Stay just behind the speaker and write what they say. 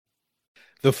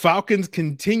The Falcons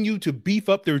continue to beef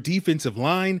up their defensive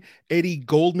line. Eddie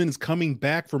Goldman is coming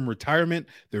back from retirement.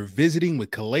 They're visiting with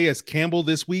Calais Campbell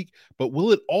this week, but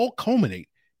will it all culminate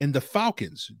in the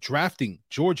Falcons drafting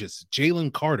Georgia's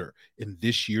Jalen Carter in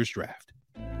this year's draft?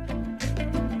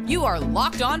 You are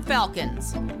Locked On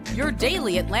Falcons, your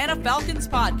daily Atlanta Falcons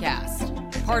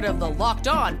podcast, part of the Locked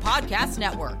On Podcast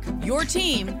Network, your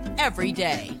team every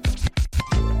day.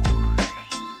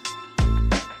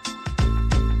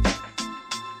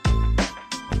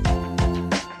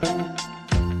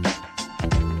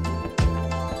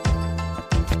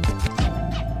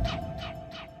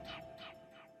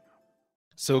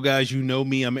 So, guys, you know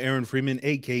me. I'm Aaron Freeman,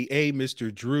 a.k.a.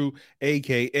 Mr. Drew,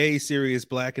 a.k.a. Sirius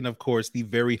Black, and, of course, the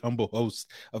very humble host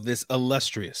of this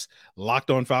illustrious Locked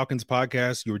On Falcons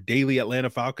podcast, your daily Atlanta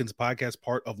Falcons podcast,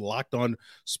 part of Locked On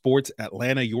Sports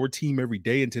Atlanta, your team every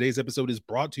day. And today's episode is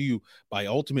brought to you by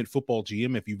Ultimate Football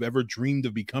GM. If you've ever dreamed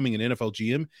of becoming an NFL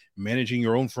GM, managing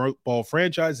your own football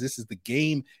franchise, this is the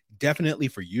game definitely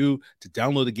for you. To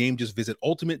download the game, just visit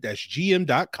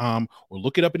ultimate-gm.com or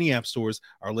look it up in the app stores.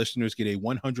 Our listeners get a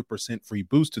 100% free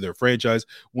boost to their franchise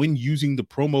when using the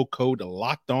promo code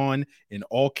Locked On in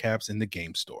all caps in the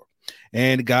game store.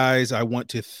 And guys, I want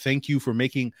to thank you for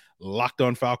making Locked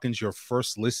On Falcons your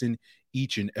first listen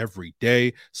each and every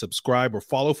day. Subscribe or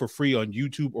follow for free on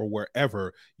YouTube or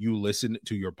wherever you listen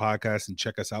to your podcast, and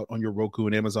check us out on your Roku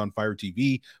and Amazon Fire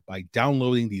TV by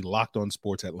downloading the Locked On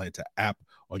Sports Atlanta app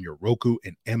on your Roku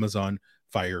and Amazon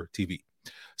Fire TV.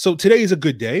 So today is a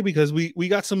good day because we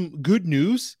got some good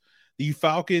news. The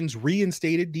Falcons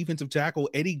reinstated defensive tackle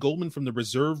Eddie Goldman from the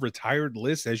reserve retired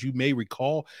list. As you may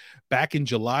recall, back in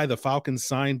July, the Falcons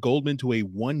signed Goldman to a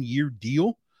one-year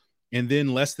deal. And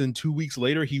then less than 2 weeks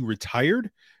later, he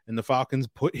retired, and the Falcons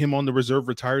put him on the reserve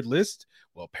retired list.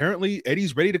 Well, apparently,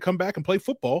 Eddie's ready to come back and play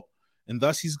football, and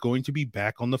thus he's going to be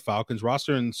back on the Falcons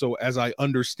roster. And so, as I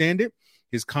understand it,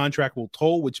 his contract will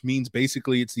toll, which means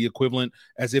basically it's the equivalent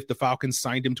as if the Falcons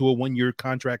signed him to a one-year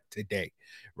contract today,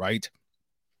 right?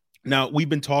 Now, we've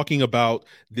been talking about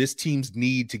this team's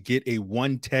need to get a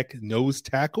one-tech nose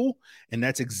tackle, and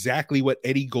that's exactly what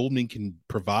Eddie Goldman can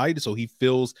provide. So he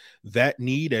fills that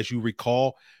need. As you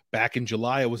recall, back in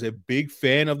July, I was a big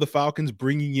fan of the Falcons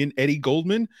bringing in Eddie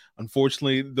Goldman.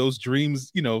 Unfortunately, those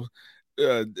dreams,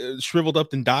 shriveled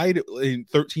up and died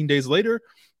 13 days later.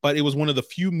 But it was one of the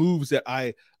few moves that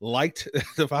I liked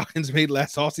the Falcons made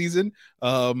last offseason.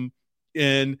 The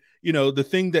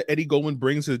thing that Eddie Goldman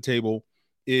brings to the table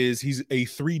is he's a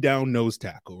three-down nose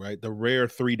tackle, right? The rare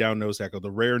three-down nose tackle,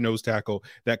 the rare nose tackle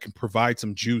that can provide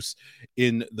some juice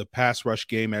in the pass rush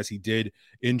game, as he did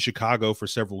in Chicago for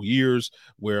several years,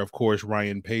 where, of course,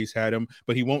 Ryan Pace had him.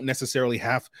 But he won't necessarily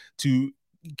have to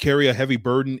carry a heavy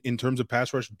burden in terms of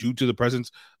pass rush due to the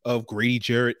presence of Grady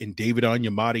Jarrett and David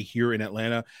Onyemata here in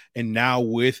Atlanta. And now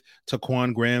with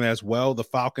Taquan Graham as well, the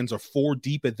Falcons are 4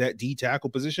 deep at that D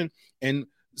tackle position and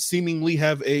seemingly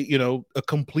have a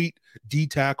complete D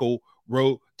tackle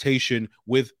rotation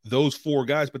with those 4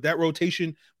 guys. But that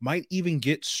rotation might even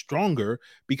get stronger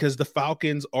because the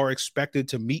Falcons are expected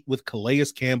to meet with Calais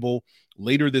Campbell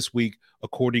later this week,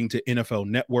 according to NFL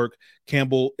Network.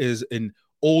 Campbell is an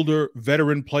older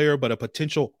veteran player, but a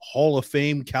potential Hall of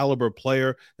Fame caliber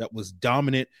player that was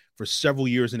dominant for several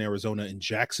years in Arizona and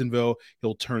Jacksonville.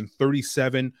 He'll turn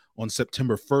 37 on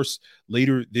September 1st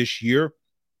later this year.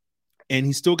 And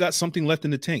he's still got something left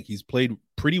in the tank. He's played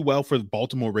pretty well for the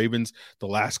Baltimore Ravens the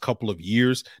last couple of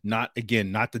years. Not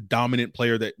the dominant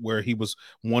player where he was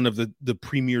one of the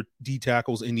premier D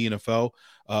tackles in the NFL,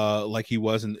 like he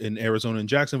was in Arizona and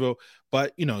Jacksonville.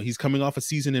 But, he's coming off a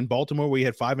season in Baltimore where he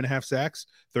had 5.5 sacks,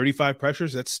 35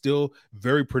 pressures. That's still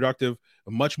very productive,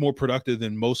 much more productive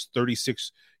than most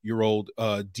 36-year-old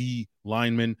D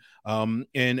linemen. And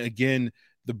again,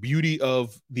 the beauty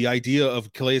of the idea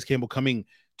of Calais Campbell coming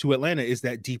to Atlanta is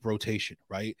that deep rotation,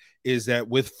 right? Is that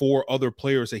with 4 other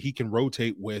players that he can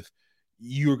rotate with,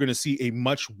 you're going to see a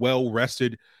much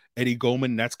well-rested Eddie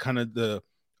Goldman. That's kind of the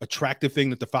attractive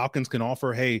thing that the Falcons can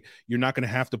offer. Hey, you're not going to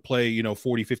have to play,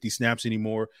 40, 50 snaps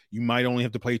anymore. You might only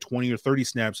have to play 20 or 30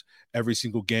 snaps every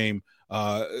single game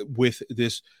with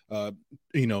this,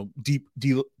 deep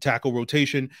tackle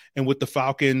rotation. And with the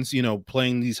Falcons,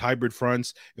 playing these hybrid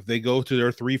fronts, if they go to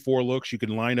their 3-4 looks, you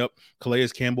can line up Calais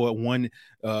Campbell at one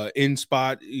end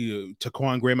spot,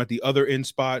 Taquan Graham at the other end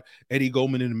spot, Eddie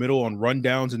Goldman in the middle on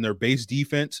rundowns in their base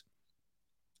defense.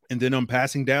 And then on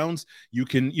passing downs, you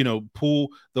can, pull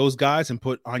those guys and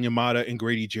put Onyemata and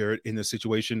Grady Jarrett in the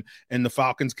situation. And the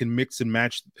Falcons can mix and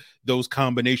match those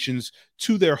combinations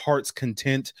to their heart's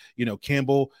content.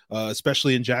 Campbell,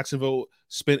 especially in Jacksonville,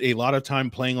 spent a lot of time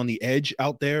playing on the edge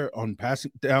out there on pass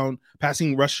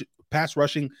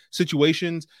rushing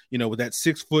situations, with that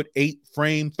 6'8"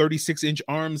 frame, 36-inch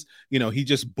arms, he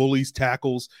just bullies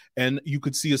tackles. And you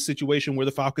could see a situation where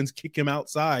the Falcons kick him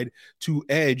outside to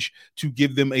edge to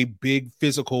give them a big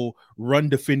physical run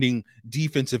defending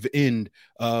defensive end,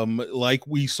 like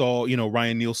we saw,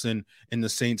 Ryan Nielsen and the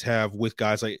Saints have with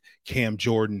guys like Cam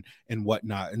Jordan and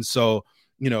whatnot. And so,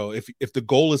 if the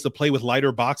goal is to play with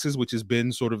lighter boxes, which has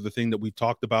been sort of the thing that we've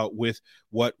talked about with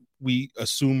what we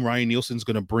assume Ryan Nielsen's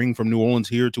going to bring from New Orleans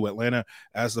here to Atlanta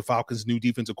as the Falcons' new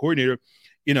defensive coordinator,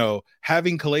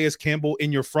 having Calais Campbell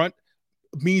in your front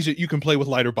means that you can play with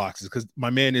lighter boxes, because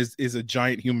my man is a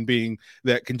giant human being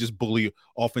that can just bully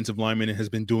offensive linemen and has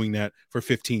been doing that for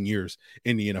 15 years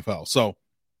in the NFL. So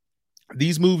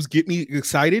these moves get me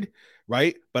excited,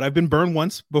 right? But I've been burned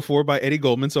once before by Eddie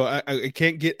Goldman, so I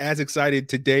can't get as excited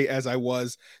today as I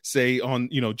was, say, on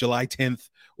July 10th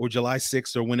or July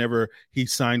 6th or whenever he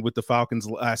signed with the Falcons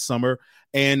last summer.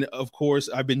 And of course,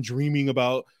 I've been dreaming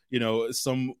about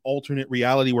some alternate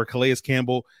reality where Calais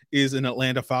Campbell is an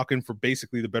Atlanta Falcon for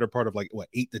basically the better part of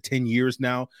 8 to 10 years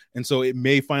now. And so it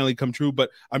may finally come true,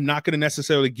 but I'm not going to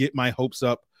necessarily get my hopes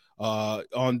up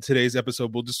on today's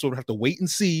episode. We'll just sort of have to wait and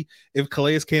see if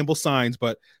Calais Campbell signs,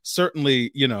 but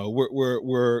certainly,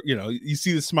 we're you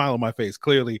see the smile on my face.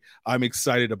 Clearly I'm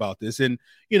excited about this. And,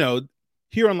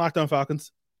 here on Locked On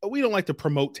Falcons, we don't like to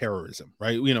promote terrorism,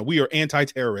 right? We are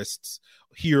anti-terrorists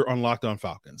here on Locked On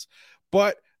Falcons,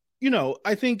 but,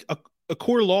 I think a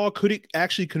court of law could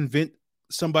actually convict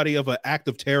somebody of an act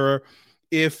of terror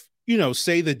if,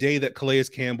 say the day that Calais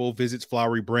Campbell visits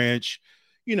Flowery Branch,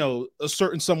 a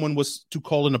certain someone was to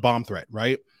call in a bomb threat,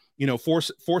 right?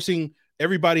 Forcing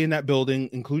everybody in that building,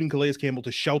 including Calais Campbell,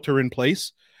 to shelter in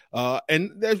place.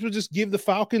 And that would just give the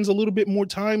Falcons a little bit more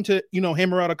time to,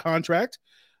 hammer out a contract.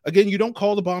 Again, you don't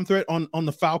call the bomb threat on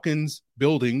the Falcons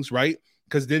buildings, right?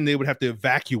 Because then they would have to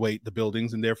evacuate the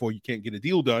buildings and therefore you can't get a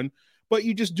deal done. But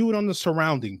you just do it on the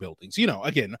surrounding buildings.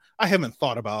 Again, I haven't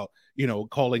thought about,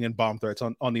 calling in bomb threats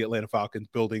on the Atlanta Falcons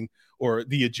building or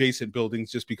the adjacent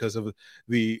buildings just because of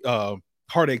the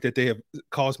heartache that they have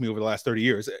caused me over the last 30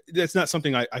 years. That's not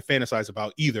something I fantasize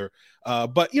about either.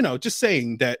 But, just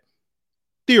saying that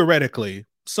theoretically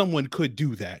someone could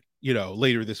do that,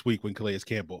 later this week when Calais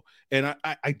Campbell, and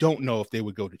I don't know if they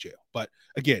would go to jail. But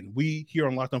again, we here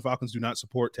on Locked On Falcons do not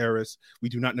support terrorists. We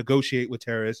do not negotiate with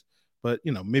terrorists, but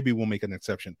maybe we'll make an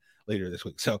exception later this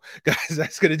week. So guys,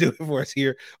 that's going to do it for us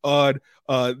here on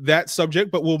that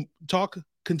subject, but we'll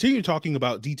continue talking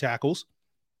about D tackles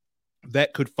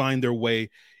that could find their way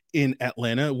in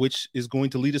Atlanta, which is going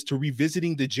to lead us to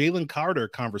revisiting the Jalen Carter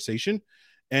conversation.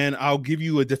 And I'll give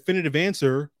you a definitive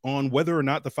answer on whether or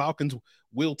not the Falcons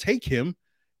will take him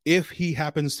if he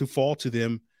happens to fall to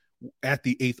them at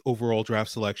the 8th overall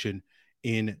draft selection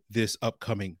in this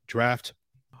upcoming draft.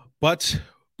 But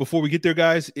before we get there,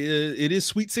 guys, it is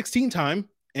Sweet 16 time,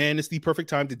 and it's the perfect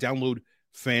time to download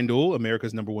FanDuel,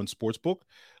 America's #1 sportsbook.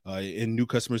 And new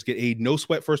customers get a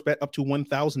no-sweat first bet up to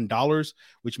 $1,000,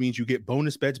 which means you get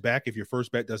bonus bets back if your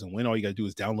first bet doesn't win. All you got to do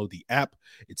is download the app.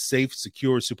 It's safe,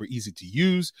 secure, super easy to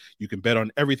use. You can bet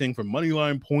on everything from money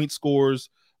line, point scores,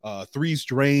 threes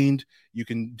drained. You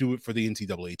can do it for the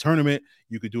NCAA tournament.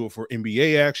 You could do it for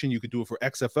NBA action. You could do it for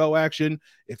XFL action.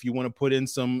 If you want to put in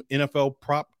some NFL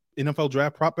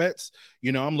draft prop bets,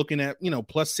 I'm looking at,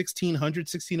 plus 1,600,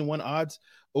 16-1 odds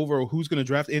over who's going to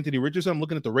draft Anthony Richardson. I'm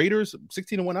looking at the Raiders,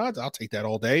 16-1 odds. I'll take that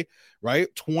all day,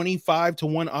 right?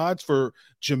 25-1 odds for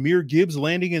Jahmyr Gibbs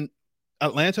landing in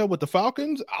Atlanta with the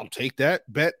Falcons. I'll take that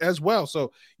bet as well.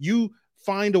 So you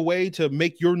find a way to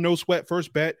make your no sweat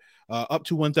first bet up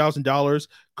to $1,000.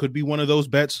 Could be one of those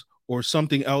bets or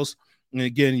something else. And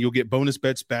again, you'll get bonus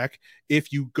bets back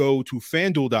if you go to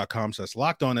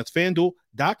FanDuel.com/lockedon. That's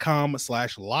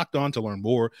FanDuel.com/lockedon to learn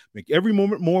more. Make every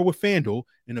moment more with FanDuel,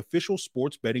 an official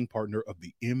sports betting partner of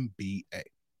the NBA.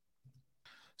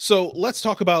 So let's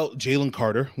talk about Jalen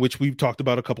Carter, which we've talked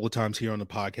about a couple of times here on the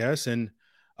podcast. And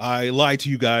I lied to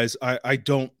you guys. I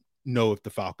don't know if the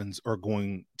Falcons are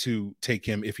going to take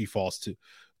him if he falls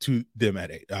to them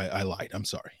at 8. I lied. I'm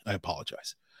sorry. I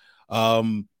apologize.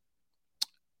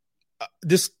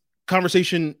 This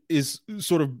conversation is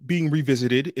sort of being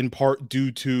revisited in part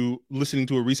due to listening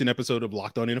to a recent episode of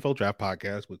Locked On NFL Draft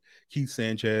Podcast with Keith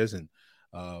Sanchez and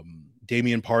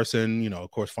Damian Parson. Of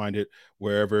course, find it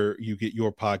wherever you get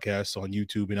your podcasts on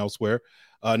YouTube and elsewhere.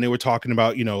 And they were talking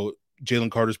about,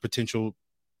 Jalen Carter's potential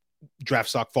draft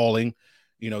stock falling.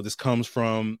 This comes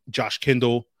from Josh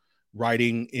Kendall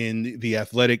writing in The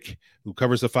Athletic, who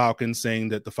covers the Falcons, saying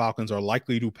that the Falcons are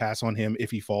likely to pass on him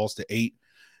if he falls to 8.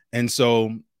 And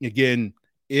so, again,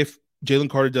 if Jalen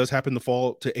Carter does happen to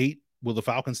fall to 8, will the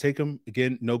Falcons take him?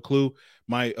 Again, no clue.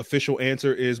 My official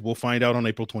answer is we'll find out on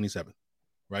April 27th,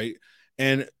 right?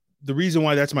 And the reason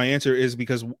why that's my answer is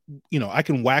because, I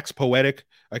can wax poetic.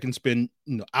 I can spend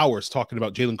hours talking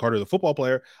about Jalen Carter, the football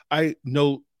player. I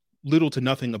know little to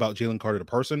nothing about Jalen Carter, the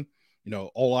person.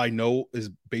 All I know is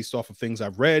based off of things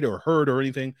I've read or heard or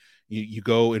anything. You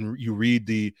go and you read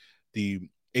the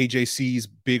AJC's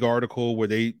big article where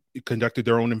they conducted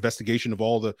their own investigation of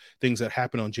all the things that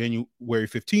happened on January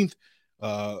 15th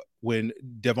when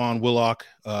Devon Willock,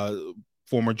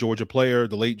 former Georgia player,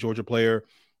 the late Georgia player,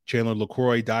 Chandler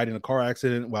LaCroix, died in a car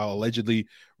accident while allegedly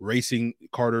racing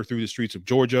Carter through the streets of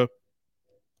Georgia,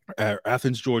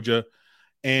 Athens, Georgia.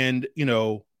 And,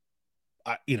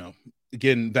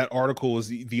 again, that article is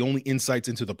the only insights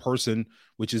into the person,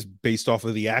 which is based off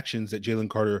of the actions that Jalen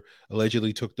Carter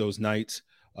allegedly took those nights.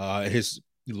 His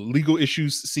legal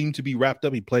issues seem to be wrapped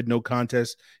up. He pled no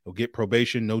contest. He'll get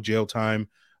probation, no jail time.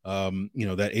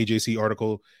 That AJC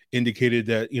article indicated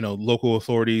that, local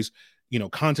authorities,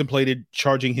 contemplated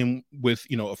charging him with,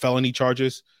 felony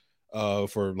charges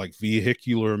for like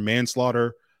vehicular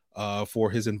manslaughter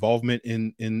for his involvement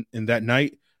in that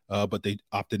night. But they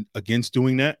opted against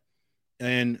doing that.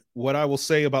 And what I will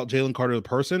say about Jalen Carter, the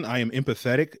person, I am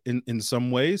empathetic in some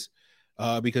ways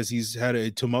because he's had a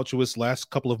tumultuous last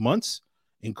couple of months,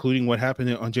 including what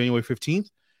happened on January 15th.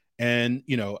 And,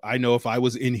 I know if I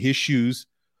was in his shoes,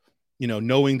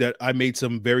 knowing that I made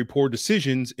some very poor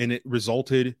decisions and it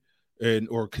resulted in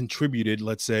or contributed,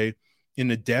 let's say, in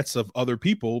the deaths of other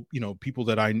people, people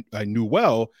that I knew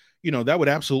well, that would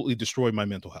absolutely destroy my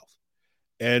mental health.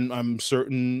 And I'm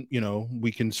certain,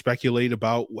 we can speculate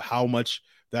about how much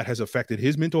that has affected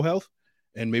his mental health.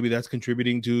 And maybe that's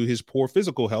contributing to his poor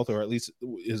physical health, or at least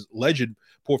his alleged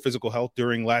poor physical health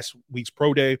during last week's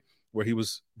pro day, where he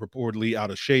was reportedly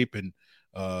out of shape and,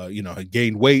 had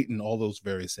gained weight and all those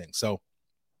various things. So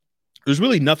there's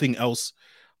really nothing else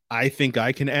I think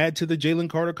I can add to the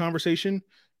Jalen Carter conversation.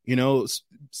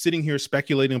 Sitting here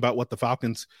speculating about what the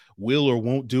Falcons will or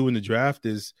won't do in the draft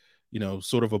is,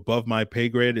 sort of above my pay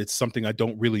grade. It's something I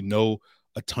don't really know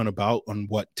a ton about on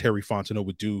what Terry Fontenot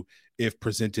would do if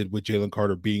presented with Jalen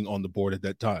Carter being on the board at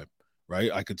that time, right?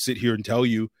 I could sit here and tell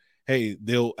you, hey,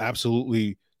 they'll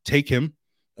absolutely take him.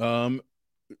 But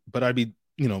I'd be,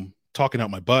 talking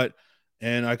out my butt,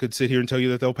 and I could sit here and tell you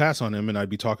that they'll pass on him, and I'd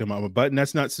be talking about my butt. And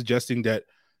that's not suggesting that,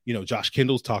 Josh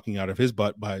Kendall's talking out of his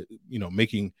butt by,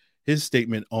 making his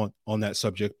statement on that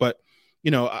subject. But,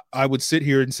 I would sit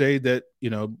here and say that,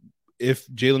 if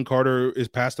Jalen Carter is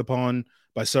passed upon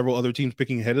by several other teams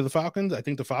picking ahead of the Falcons, I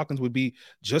think the Falcons would be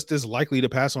just as likely to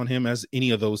pass on him as any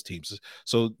of those teams.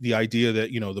 So the idea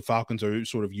that, the Falcons are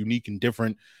sort of unique and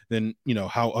different than,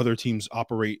 how other teams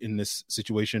operate in this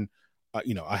situation,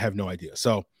 I have no idea.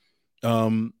 So,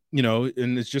 and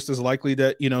it's just as likely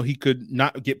that, he could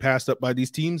not get passed up by these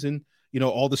teams. And,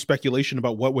 all the speculation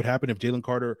about what would happen if Jalen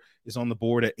Carter is on the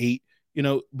board at 8,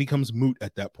 becomes moot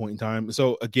at that point in time.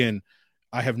 So again,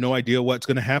 I have no idea what's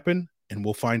going to happen, and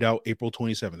we'll find out April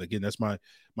 27th. Again, that's my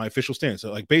official stance. So,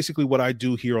 like, basically what I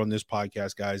do here on this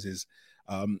podcast, guys, is,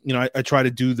 I try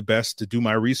to do the best to do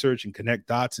my research and connect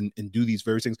dots and do these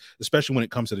various things, especially when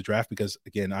it comes to the draft, because,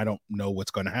 again, I don't know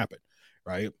what's going to happen,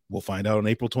 right? We'll find out on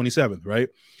April 27th, right?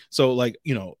 So, like,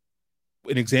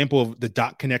 an example of the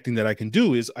dot connecting that I can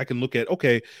do is I can look at,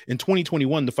 okay, in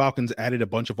 2021, the Falcons added a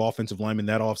bunch of offensive linemen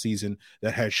that offseason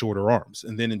that had shorter arms.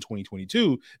 And then in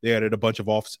 2022, they added a bunch of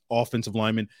offensive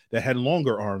linemen that had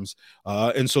longer arms.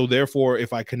 And so therefore,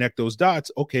 if I connect those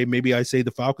dots, okay, maybe I say the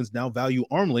Falcons now value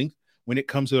arm length when it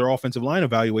comes to their offensive line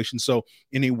evaluation. So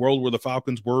in a world where the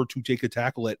Falcons were to take a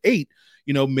tackle at 8,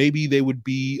 maybe they would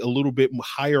be a little bit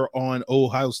higher on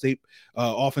Ohio State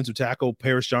offensive tackle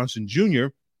Paris Johnson Jr.,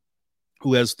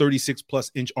 who has 36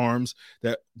 plus inch arms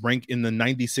that rank in the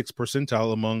 96th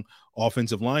percentile among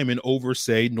offensive linemen, over,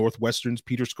 say, Northwestern's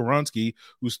Peter Skoronski,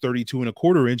 whose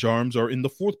 32.25 inch arms are in the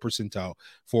 4th percentile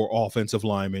for offensive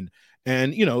linemen.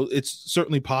 And, it's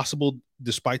certainly possible,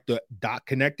 despite the dot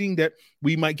connecting, that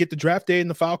we might get the draft day and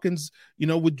the Falcons,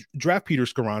 would draft Peter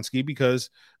Skoronski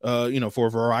because, for a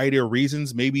variety of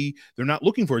reasons. Maybe they're not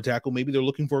looking for a tackle. Maybe they're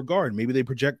looking for a guard. Maybe they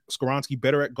project Skoronski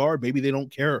better at guard. Maybe they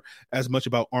don't care as much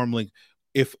about arm length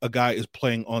if a guy is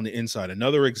playing on the inside.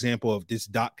 Another example of this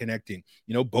dot connecting,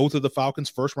 both of the Falcons'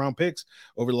 first round picks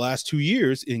over the last 2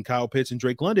 years in Kyle Pitts and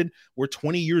Drake London were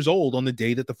 20 years old on the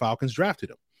day that the Falcons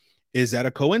drafted him. Is that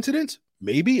a coincidence?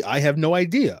 Maybe. I have no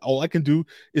idea. All I can do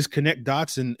is connect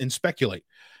dots and speculate.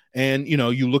 And,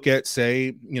 you look at,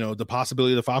 say, the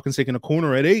possibility of the Falcons taking a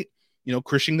corner at 8.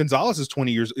 Christian Gonzalez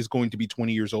is going to be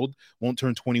 20 years old, won't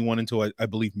turn 21 until I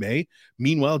believe May.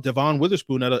 Meanwhile, Devon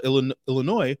Witherspoon out of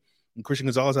Illinois and Christian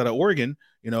Gonzalez out of Oregon,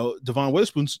 Devon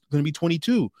Witherspoon's going to be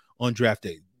 22 on draft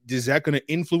day. Is that going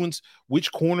to influence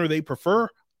which corner they prefer?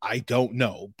 I don't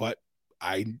know, but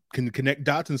I can connect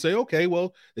dots and say, okay,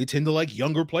 well, they tend to like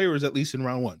younger players, at least in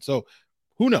round 1. So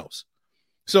who knows?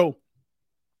 So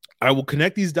I will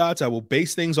connect these dots. I will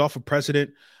base things off of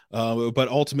precedent. But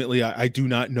ultimately, I do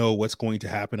not know what's going to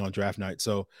happen on draft night.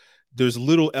 So there's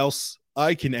little else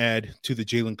I can add to the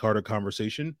Jalen Carter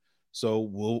conversation. So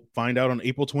we'll find out on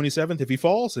April 27th if he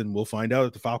falls, and we'll find out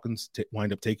if the Falcons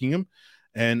wind up taking him.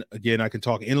 And again, I can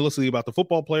talk endlessly about the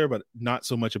football player, but not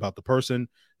so much about the person.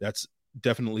 That's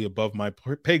definitely above my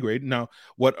pay grade. Now,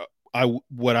 what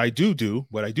I do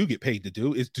get paid to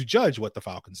do is to judge what the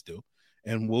Falcons do.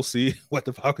 And we'll see what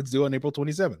the Falcons do on April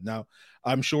 27th. Now,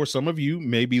 I'm sure some of you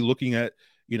may be looking at,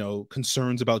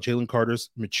 concerns about Jalen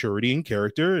Carter's maturity and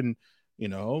character. And,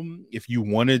 if you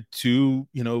wanted to,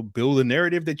 build a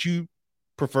narrative that you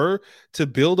prefer to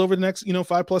build over the next,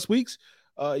 5+ weeks,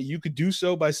 you could do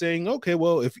so by saying, okay,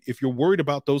 well, if you're worried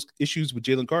about those issues with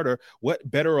Jalen Carter, what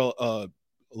better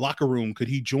locker room could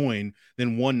he join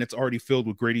than one that's already filled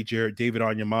with Grady Jarrett, David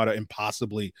Onyemata, and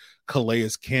possibly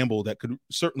Calais Campbell that could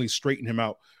certainly straighten him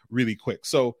out really quick.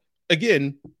 So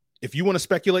again, if you want to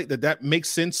speculate that makes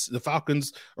sense, the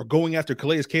Falcons are going after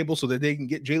Calais Campbell so that they can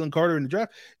get Jalen Carter in the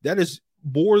draft, that is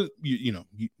more,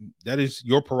 that is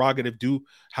your prerogative.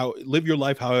 Live your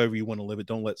life however you want to live it.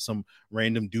 Don't let some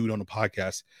random dude on a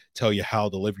podcast tell you how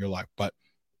to live your life. But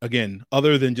again,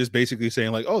 other than just basically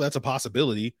saying like, oh, that's a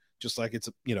possibility, just like it's,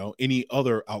 any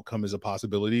other outcome is a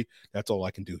possibility. That's all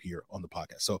I can do here on the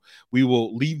podcast. So we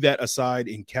will leave that aside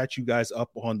and catch you guys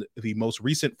up on the most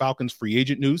recent Falcons free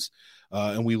agent news.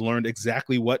 And we learned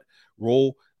exactly what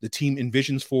role the team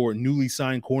envisions for newly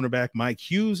signed cornerback Mike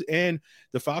Hughes, and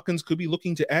the Falcons could be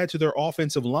looking to add to their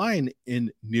offensive line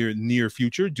in near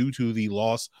future due to the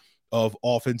loss of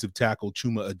offensive tackle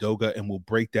Chuma Edoga. And we'll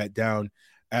break that down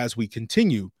as we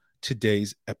continue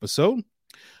today's episode.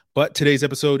 But today's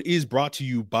episode is brought to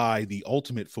you by the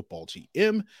Ultimate Football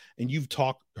GM, and you've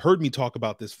heard me talk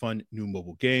about this fun new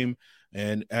mobile game.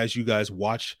 And as you guys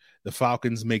watch the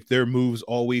Falcons make their moves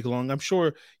all week long, I'm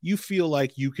sure you feel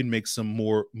like you can make some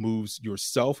more moves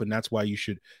yourself, and that's why you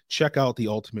should check out the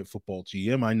Ultimate Football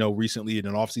GM. I know recently in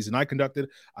an offseason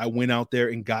I went out there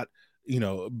and got,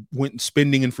 went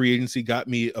spending in free agency, got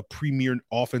me a premier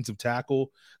offensive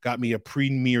tackle, got me a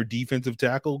premier defensive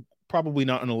tackle. Probably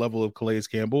not on the level of Calais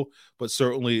Campbell, but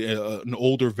certainly an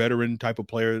older veteran type of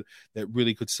player that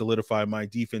really could solidify my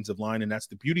defensive line. And that's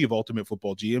the beauty of Ultimate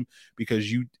Football GM, because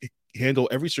you handle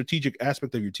every strategic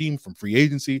aspect of your team, from free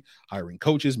agency, hiring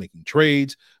coaches, making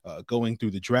trades, going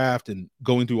through the draft, and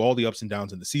going through all the ups and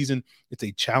downs in the season. It's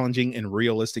a challenging and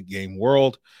realistic game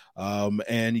world,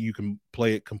 and you can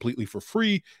play it completely for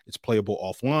free. It's playable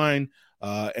offline,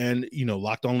 and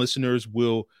Locked On listeners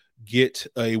will get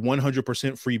a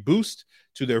 100% free boost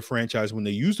to their franchise when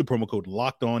they use the promo code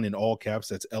Locked On in all caps.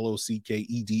 That's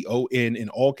LOCKEDON in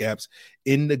all caps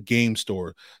in the game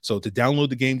store. So to download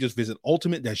the game, just visit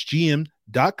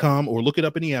ultimate-gm.com or look it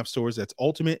up in the app stores. That's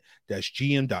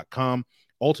ultimate-gm.com.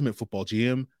 Ultimate Football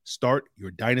GM. Start your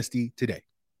dynasty today.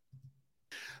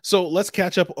 So let's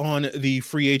catch up on the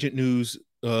free agent news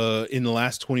in the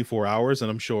last 24 hours.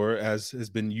 And I'm sure, as has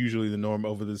been usually the norm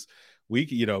over this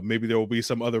week, maybe there will be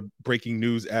some other breaking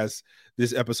news as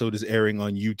this episode is airing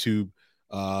on YouTube,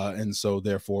 and so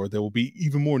therefore there will be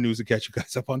even more news to catch you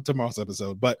guys up on tomorrow's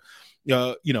episode. But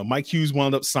Mike Hughes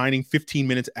wound up signing 15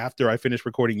 minutes after I finished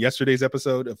recording yesterday's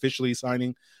episode, officially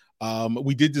signing.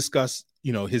 We did discuss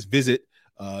his visit,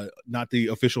 not the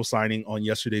official signing, on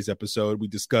yesterday's episode. We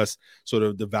discussed sort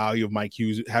of the value of Mike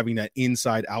Hughes having that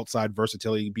inside outside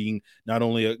versatility, being not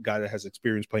only a guy that has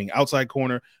experience playing outside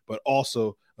corner, but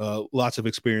also lots of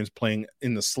experience playing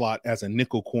in the slot as a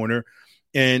nickel corner.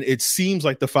 And it seems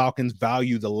like the Falcons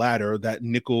value the latter, that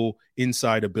nickel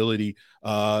inside ability,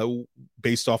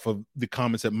 based off of the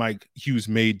comments that Mike Hughes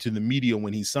made to the media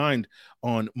when he signed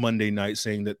on Monday night,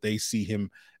 saying that they see him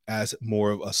as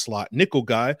more of a slot nickel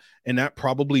guy. And that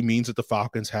probably means that the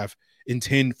Falcons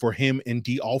intend for him and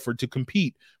D. Alford to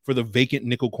compete for the vacant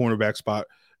nickel cornerback spot,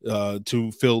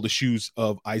 to fill the shoes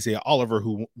of Isaiah Oliver,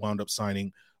 who wound up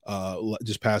signing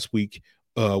this past week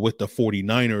with the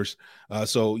 49ers.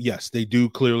 So yes, they do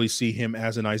clearly see him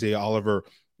as an Isaiah Oliver,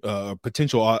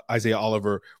 potential Isaiah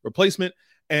Oliver replacement.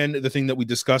 And the thing that we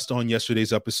discussed on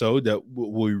yesterday's episode that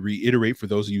we'll reiterate for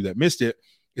those of you that missed it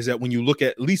is that when you look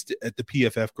at least at the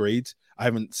PFF grades, I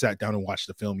haven't sat down and watched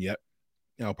the film yet.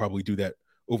 And I'll probably do that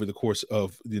over the course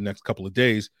of the next couple of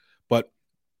days. But,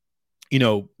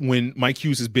 when Mike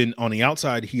Hughes has been on the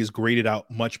outside, he has graded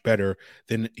out much better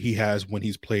than he has when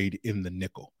he's played in the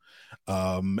nickel.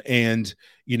 And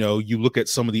you look at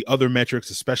some of the other metrics,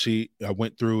 especially I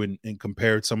went through and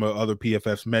compared some of other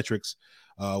PFF's metrics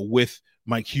with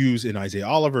Mike Hughes and Isaiah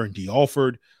Oliver and Dee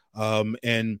Alford.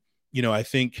 I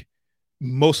think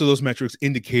most of those metrics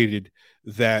indicated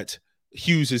that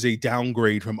Hughes is a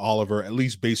downgrade from Oliver, at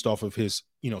least based off of his,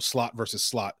 slot versus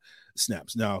slot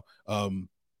snaps. Now,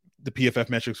 the PFF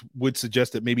metrics would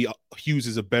suggest that maybe Hughes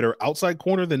is a better outside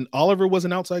corner than Oliver was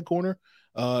an outside corner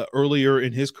earlier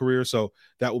in his career. So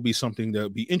that will be something that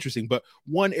would be interesting. But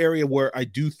one area where I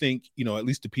do think, at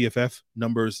least the PFF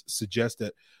numbers suggest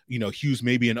that, Hughes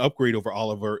may be an upgrade over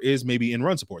Oliver is maybe in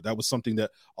run support. That was something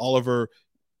that Oliver,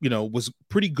 was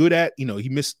pretty good at. He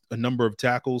missed a number of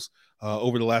tackles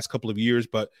over the last couple of years,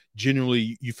 but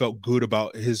generally you felt good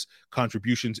about his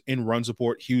contributions in run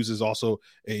support. Hughes is also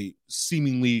a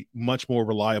seemingly much more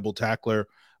reliable tackler.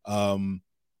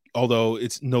 Although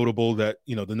it's notable that,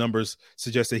 the numbers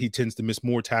suggest that he tends to miss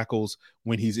more tackles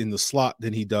when he's in the slot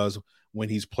than he does when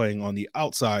he's playing on the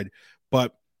outside.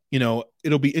 But,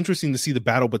 it'll be interesting to see the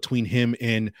battle between him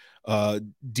and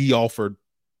Dee Alford,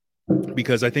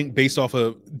 because I think based off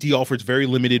of Dee Alford's very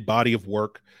limited body of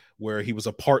work, where he was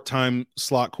a part-time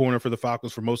slot corner for the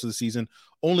Falcons for most of the season,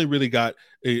 only really got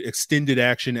extended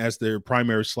action as their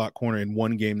primary slot corner in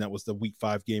one game. That was the Week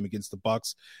 5 game against the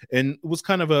Bucs. And it was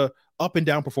kind of a up and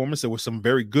down performance. There was some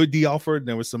very good Dee Alford, and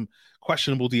there was some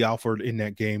questionable Dee Alford in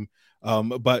that game.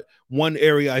 But one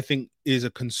area I think is a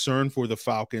concern for the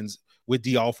Falcons with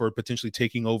Dee Alford potentially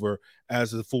taking over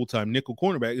as a full-time nickel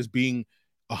cornerback is being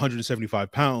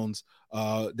 175 pounds.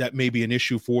 That may be an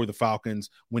issue for the Falcons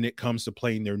when it comes to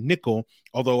playing their nickel.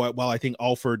 Although while I think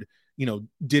Alford,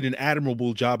 did an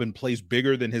admirable job and plays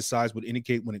bigger than his size would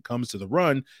indicate when it comes to the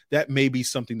run, that may be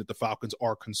something that the Falcons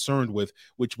are concerned with,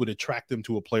 which would attract them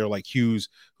to a player like Hughes,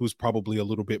 who's probably a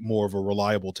little bit more of a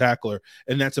reliable tackler.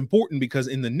 And that's important because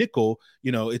in the nickel,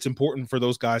 it's important for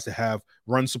those guys to have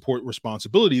run support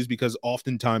responsibilities, because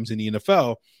oftentimes in the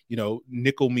NFL,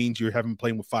 nickel means you're having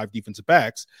playing with 5 defensive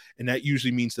backs. And that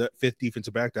usually means that 5th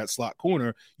defensive back, that slot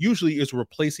corner, usually is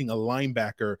replacing a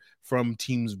linebacker from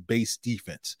team's base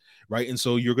defense, right? And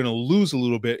so you're going to lose a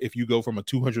little bit if you go from a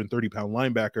 230-pound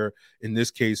linebacker, in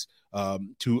this case,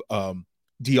 to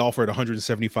Dee Alford,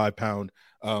 175-pound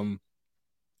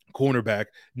cornerback.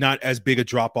 Not as big a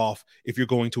drop-off if you're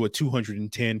going to a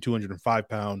 210,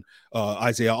 205-pound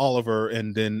Isaiah Oliver,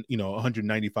 and then,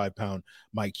 195-pound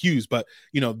Mike Hughes. But,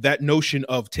 that notion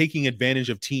of taking advantage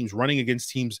of teams, running against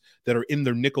teams that are in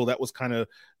their nickel, that was kind of,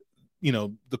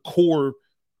 the core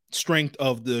strength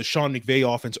of the Sean McVay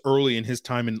offense early in his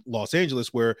time in Los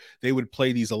Angeles, where they would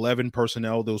play these 11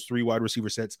 personnel, those 3 wide receiver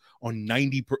sets on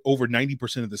over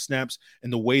 90% of the snaps.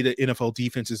 And the way that NFL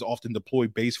defenses often deploy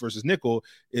base versus nickel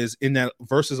is in that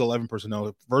versus 11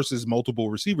 personnel versus multiple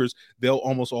receivers, they'll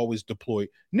almost always deploy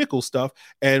nickel stuff.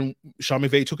 And Sean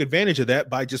McVay took advantage of that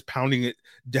by just pounding it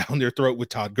down their throat with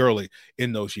Todd Gurley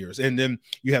in those years. And then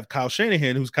you have Kyle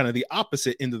Shanahan, who's kind of the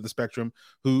opposite end of the spectrum,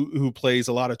 who plays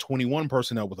a lot of 21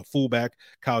 personnel with a fullback,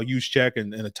 Kyle Juszczyk,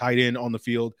 and a tight end on the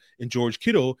field, and George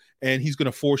Kittle, and he's going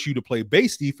to force you to play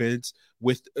base defense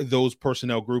with those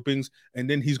personnel groupings, and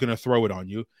then he's going to throw it on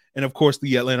you. And of course,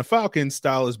 the Atlanta Falcons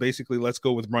style is basically let's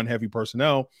go with run-heavy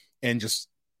personnel and just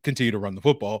continue to run the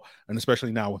football, and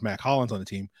especially now with Mac Hollins on the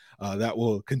team, that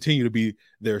will continue to be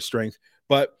their strength.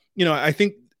 But, I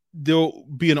think there'll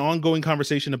be an ongoing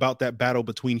conversation about that battle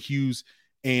between Hughes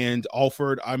and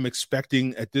Alford. I'm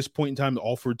expecting at this point in time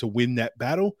Alford to win that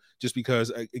battle, just because,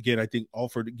 again, I think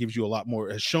Alford gives you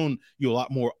has shown you a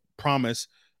lot more promise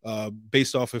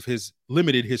based off of his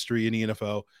limited history in the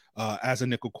NFL as a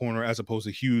nickel corner, as opposed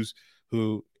to Hughes,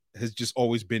 who has just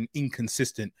always been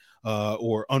inconsistent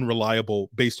or unreliable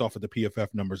based off of the PFF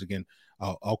numbers. Again,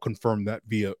 I'll confirm that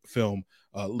via film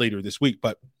later this week.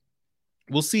 But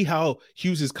we'll see how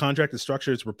Hughes' contract is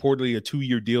structured. It's reportedly a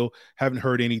 2-year deal. Haven't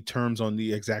heard any terms on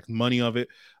the exact money of it.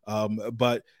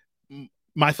 But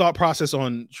my thought process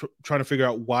on trying to figure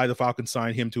out why the Falcons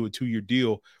signed him to a 2-year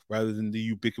deal rather than the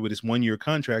ubiquitous 1-year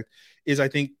contract is, I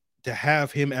think, to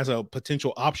have him as a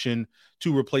potential option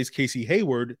to replace Casey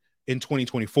Hayward in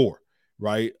 2024,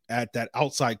 right, at that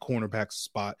outside cornerback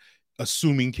spot.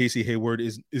 assuming Casey Hayward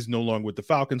is no longer with the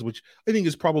Falcons, which I think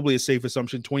is probably a safe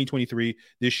assumption. 2023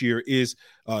 this year is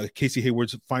Casey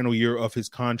Hayward's final year of his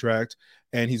contract,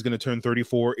 and he's going to turn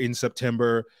 34 in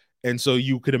September. And so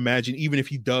you could imagine, even if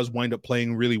he does wind up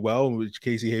playing really well, which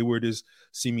Casey Hayward is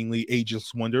seemingly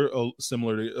ageless wonder,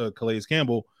 similar to Calais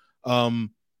Campbell,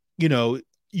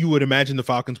 you would imagine the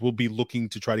Falcons will be looking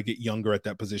to try to get younger at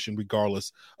that position,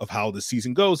 regardless of how the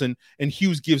season goes. And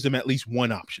Hughes gives them at least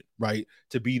one option, right,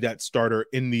 to be that starter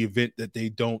in the event that they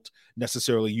don't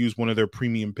necessarily use one of their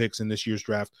premium picks in this year's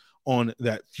draft on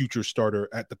that future starter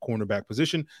at the cornerback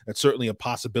position. That's certainly a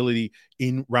possibility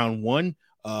in round one.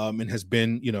 And has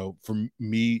been, for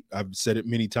me, I've said it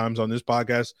many times on this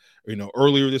podcast,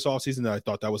 earlier this offseason that I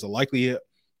thought that was a likely,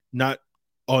 not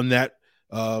on that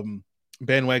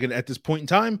bandwagon at this point in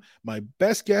time. My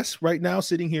best guess right now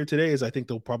sitting here today is I think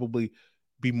they'll probably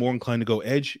be more inclined to go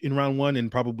edge in round one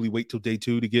and probably wait till day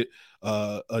two to get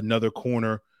another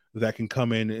corner that can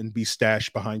come in and be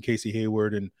stashed behind Casey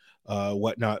Hayward and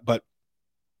whatnot. But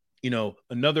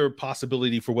another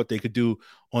possibility for what they could do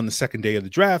on the second day of the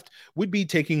draft would be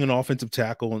taking an offensive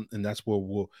tackle, and that's where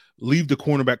we'll leave the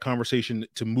cornerback conversation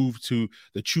to move to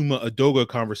the Chuma Edoga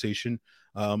conversation.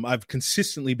 I've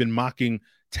consistently been mocking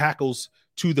tackles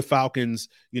to the Falcons,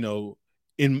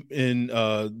 in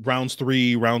rounds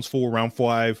 3, rounds 4, round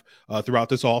 5 throughout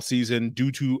this offseason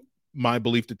due to my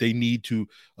belief that they need to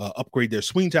upgrade their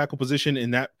swing tackle position,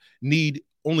 and that need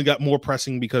only got more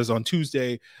pressing because on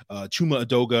Tuesday, Chuma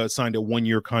Edoga signed a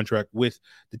 1-year contract with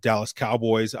the Dallas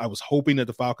Cowboys. I was hoping that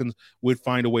the Falcons would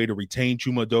find a way to retain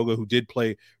Chuma Edoga, who did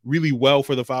play really well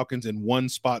for the Falcons in one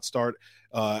spot start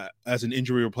as an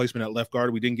injury replacement at left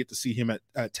guard. We didn't get to see him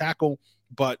at tackle,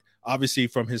 but obviously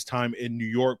from his time in New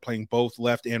York playing both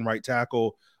left and right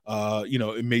tackle,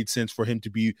 it made sense for him to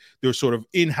be their sort of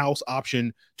in-house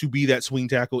option to be that swing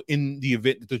tackle in the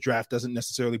event that the draft doesn't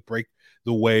necessarily break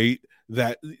the way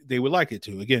that they would like it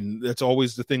to. Again, that's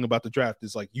always the thing about the draft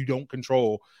is like you don't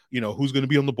control, who's going to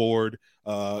be on the board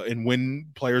and when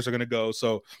players are going to go.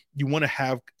 So you want to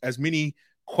have as many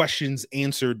questions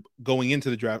answered going into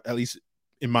the draft, at least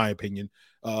in my opinion,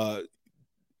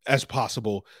 as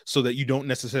possible, so that you don't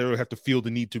necessarily have to feel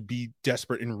the need to be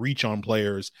desperate and reach on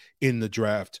players in the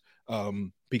draft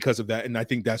because of that. And I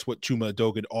think that's what Chuma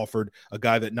Edoga offered, a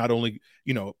guy that not only,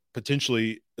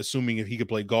 potentially assuming if he could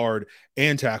play guard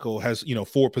and tackle has,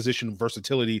 4 position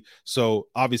versatility. So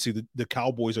obviously the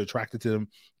Cowboys are attracted to him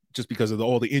just because of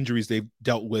all the injuries they've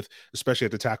dealt with, especially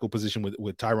at the tackle position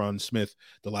with Tyron Smith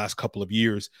the last couple of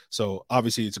years. So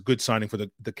obviously it's a good signing for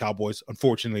the Cowboys.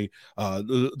 Unfortunately,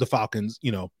 the Falcons,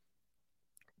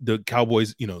 the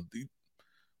Cowboys,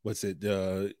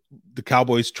 the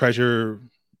Cowboys treasure,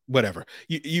 whatever.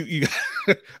 You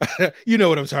know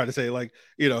what I'm trying to say. Like,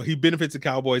 he benefits the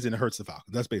Cowboys and it hurts the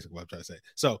Falcons. That's basically what I'm trying to say.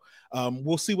 So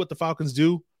we'll see what the Falcons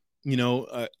do.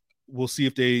 We'll see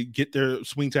if they get their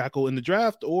swing tackle in the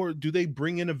draft or do they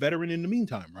bring in a veteran in the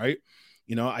meantime, right?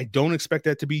 I don't expect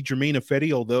that to be Jermaine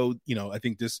Ifedi, although, I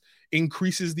think this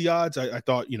increases the odds. I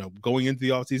thought, going into the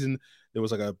offseason, there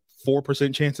was like a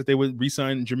 4% chance that they would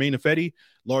re-sign Jermaine Ifedi,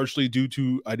 largely due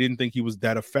to I didn't think he was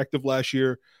that effective last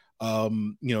year. He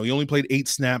only played 8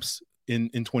 snaps in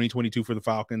 2022 for the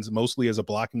Falcons, mostly as a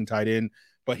blocking tight end,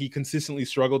 but he consistently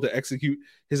struggled to execute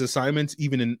his assignments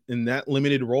even in that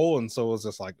limited role. And so it was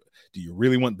just like, do you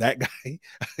really want that guy?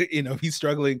 He's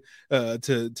struggling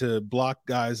to block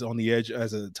guys on the edge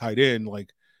as a tight end.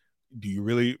 Like, do you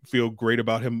really feel great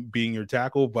about him being your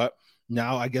tackle? But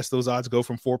now I guess those odds go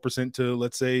from 4% to,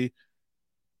 let's say,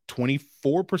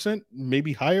 24%,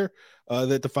 maybe higher,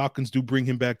 that the Falcons do bring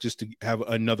him back just to have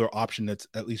another option that's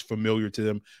at least familiar to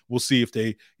them. We'll see if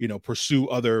they, pursue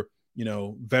other,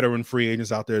 veteran free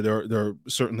agents out there. There are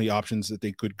certainly options that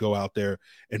they could go out there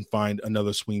and find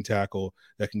another swing tackle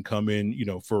that can come in,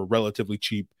 for relatively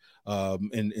cheap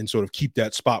and sort of keep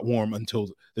that spot warm until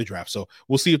the draft. So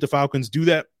we'll see if the Falcons do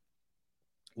that.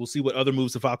 We'll see what other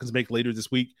moves the Falcons make later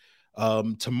this week.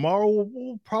 Tomorrow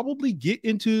we'll probably get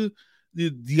into the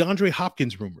DeAndre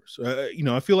Hopkins rumors.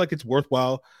 I feel like it's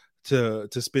worthwhile to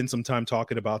spend some time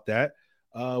talking about that.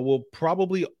 We'll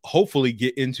probably, hopefully,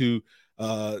 get into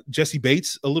Jesse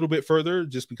Bates a little bit further,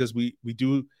 just because we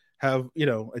do have,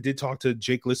 I did talk to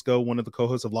Jake Lisco, one of the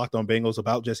co-hosts of Locked On Bengals,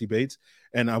 about Jesse Bates,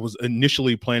 and I was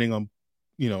initially planning on,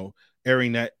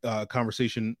 airing that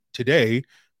conversation today.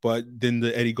 But then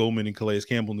the Eddie Goldman and Calais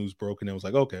Campbell news broke, and I was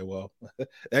like, okay, well,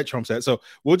 that trumps that. So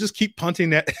we'll just keep punting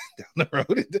that down the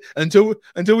road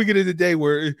until we get to the day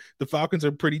where the Falcons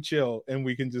are pretty chill and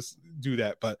we can just do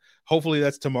that. But hopefully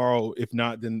that's tomorrow. If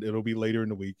not, then it'll be later in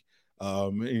the week.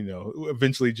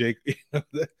 Eventually, Jake,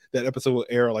 that episode will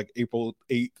air like April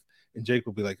 8th, And Jake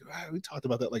will be like, we talked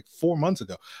about that like 4 months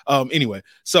ago. Anyway,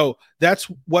 so that's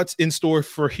what's in store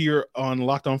for here on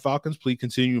Locked On Falcons. Please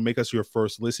continue to make us your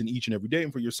first listen each and every day.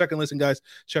 And for your second listen, guys,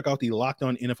 check out the Locked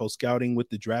On NFL Scouting with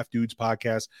the Draft Dudes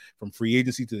podcast. From free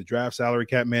agency to the draft, salary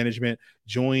cap management.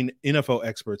 Join NFL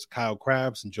experts Kyle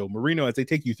Krabs and Joe Marino as they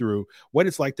take you through what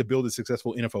it's like to build a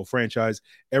successful NFL franchise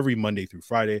every Monday through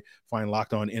Friday. Find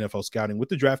Locked On NFL Scouting with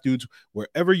the Draft Dudes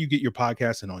wherever you get your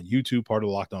podcasts and on YouTube, part of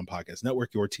the Locked On Podcast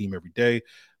Network, your team every day.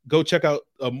 Go check out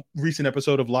a recent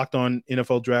episode of Locked On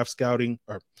NFL Draft Scouting,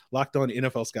 or Locked On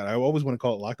NFL Scouting. I always want to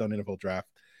call it Locked On NFL Draft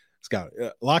Scouting.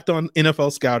 Locked On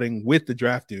NFL Scouting with the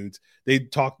Draft Dudes. They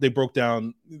broke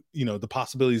down, the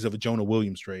possibilities of a Jonah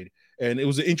Williams trade. And it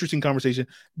was an interesting conversation.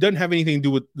 Doesn't have anything to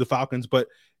do with the Falcons, but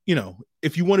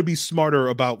if you want to be smarter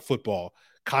about football,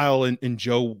 Kyle and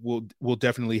Joe will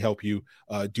definitely help you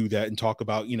do that and talk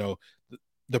about,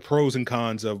 the pros and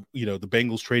cons of, the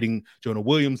Bengals trading Jonah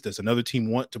Williams. Does another team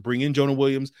want to bring in Jonah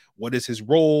Williams? What is his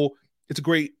role? It's a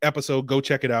great episode. Go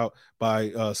check it out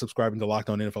by subscribing to Locked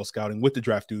On NFL Scouting with the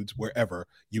Draft Dudes wherever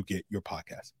you get your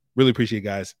podcast. Really appreciate it,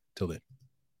 guys. Till then.